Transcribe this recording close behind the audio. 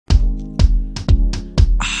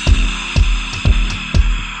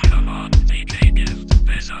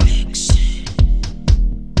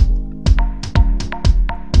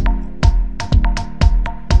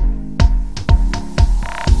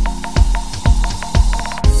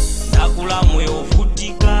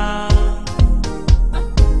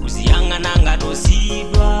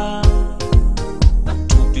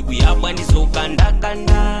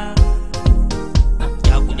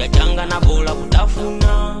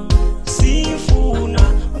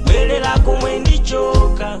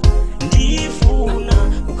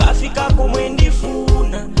komwe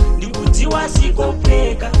ndifuna ndikudziwa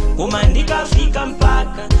sikopeka koma ndikafika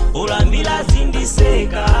mpaka olambira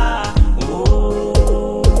zindiseka.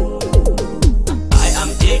 I am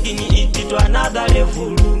taking it to another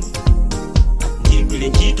level. Ndigwile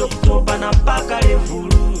ntchito kutopa na mpaka level.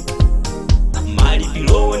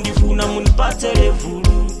 Malipiro ndifuna munipatse level.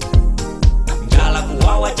 Njala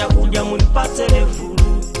kuwawa chakudya munipatse level.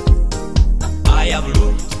 I have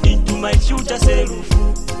looked into my future self.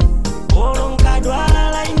 Olo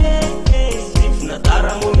nkadwala ine sifuna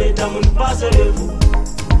tara mometa munipatse level.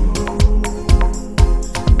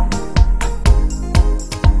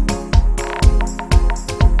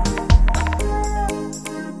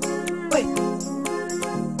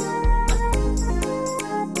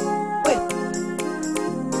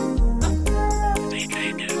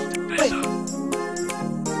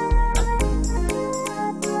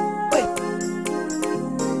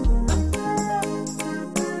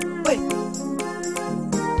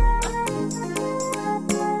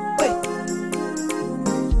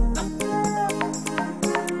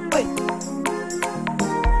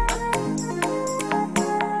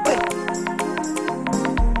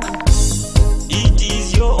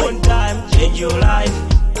 Change your life.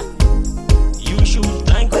 You should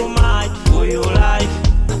thank Almighty for your life.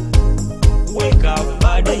 Wake up,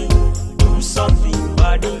 buddy. Do something,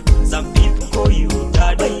 buddy. Some people call you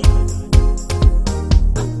daddy.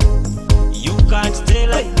 You can't stay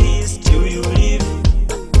like this till you live.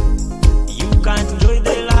 You can't enjoy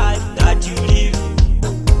the life that you live.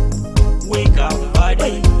 Wake up,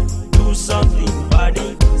 buddy. Do something,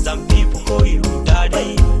 buddy. Some people call you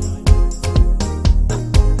daddy.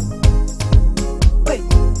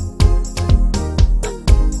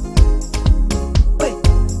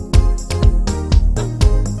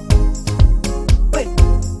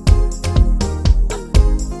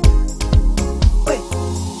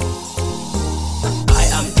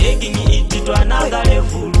 Taking it to another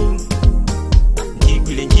level.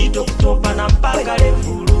 Ndigwile ntchito kutopa na mpaka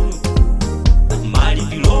level.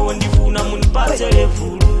 Malipiro ndifuna munipatse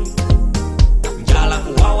level. Njala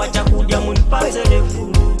kuwawa chakudya munipatse level.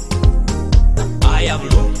 I have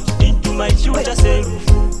looked into my future self.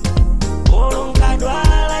 Olo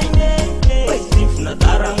nkadwala ine sifuna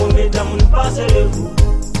tara mometa munipatse level.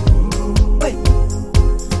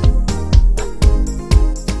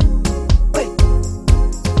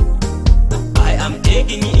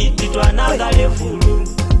 Taking it to another level.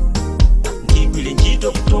 Ndigwile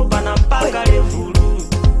ntchito kutopa na mpaka level.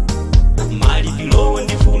 Malipiro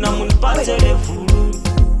ndifuna munipatse level.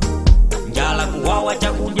 Njala kuwawa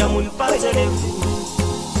chakudya munipatse level.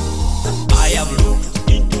 I have looked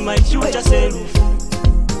into my future self.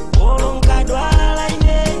 Olo nkadwala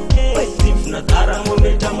ine sifuna tara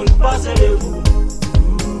mometa munipatse level.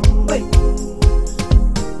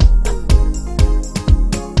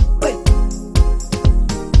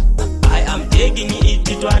 Taking it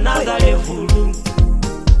to another level.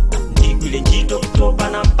 Ndigwile ntchito kutopa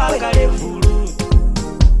na mpaka level.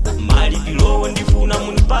 Malipiro ndifuna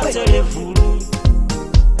munipatse level.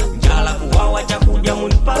 Njala kuwawa chakudya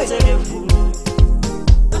munipatse level.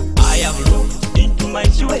 I have looked into my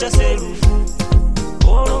future self.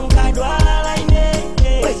 Olo nkadwala ine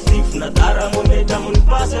sifuna tara mometa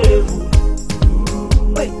munipatse level.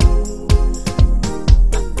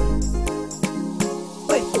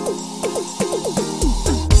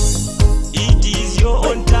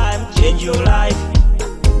 Change your life.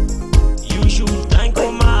 You should thank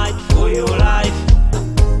Almighty for your life.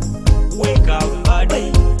 Wake up,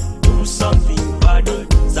 buddy. Do something, buddy.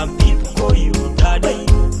 Some people call you daddy.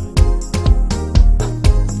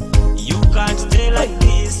 You can't stay like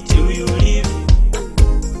this till you live.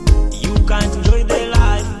 You can't enjoy the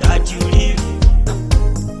life that you live.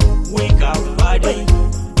 Wake up, buddy.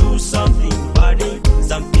 Do something, buddy.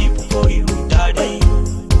 Some people call you daddy.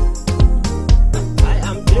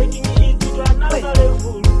 Taking it to another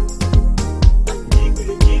level.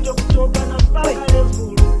 Ndigwile ntchito kutopa na mpaka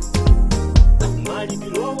level.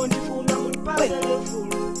 Malipiro ndifuna munipatse level.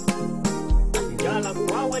 Njala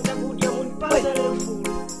kuwawa chakudya munipatse level.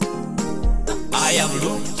 I have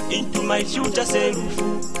looked into my future self.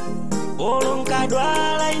 Olo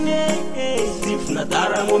nkadwala ine sifuna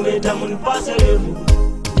tara mometa munipatse level.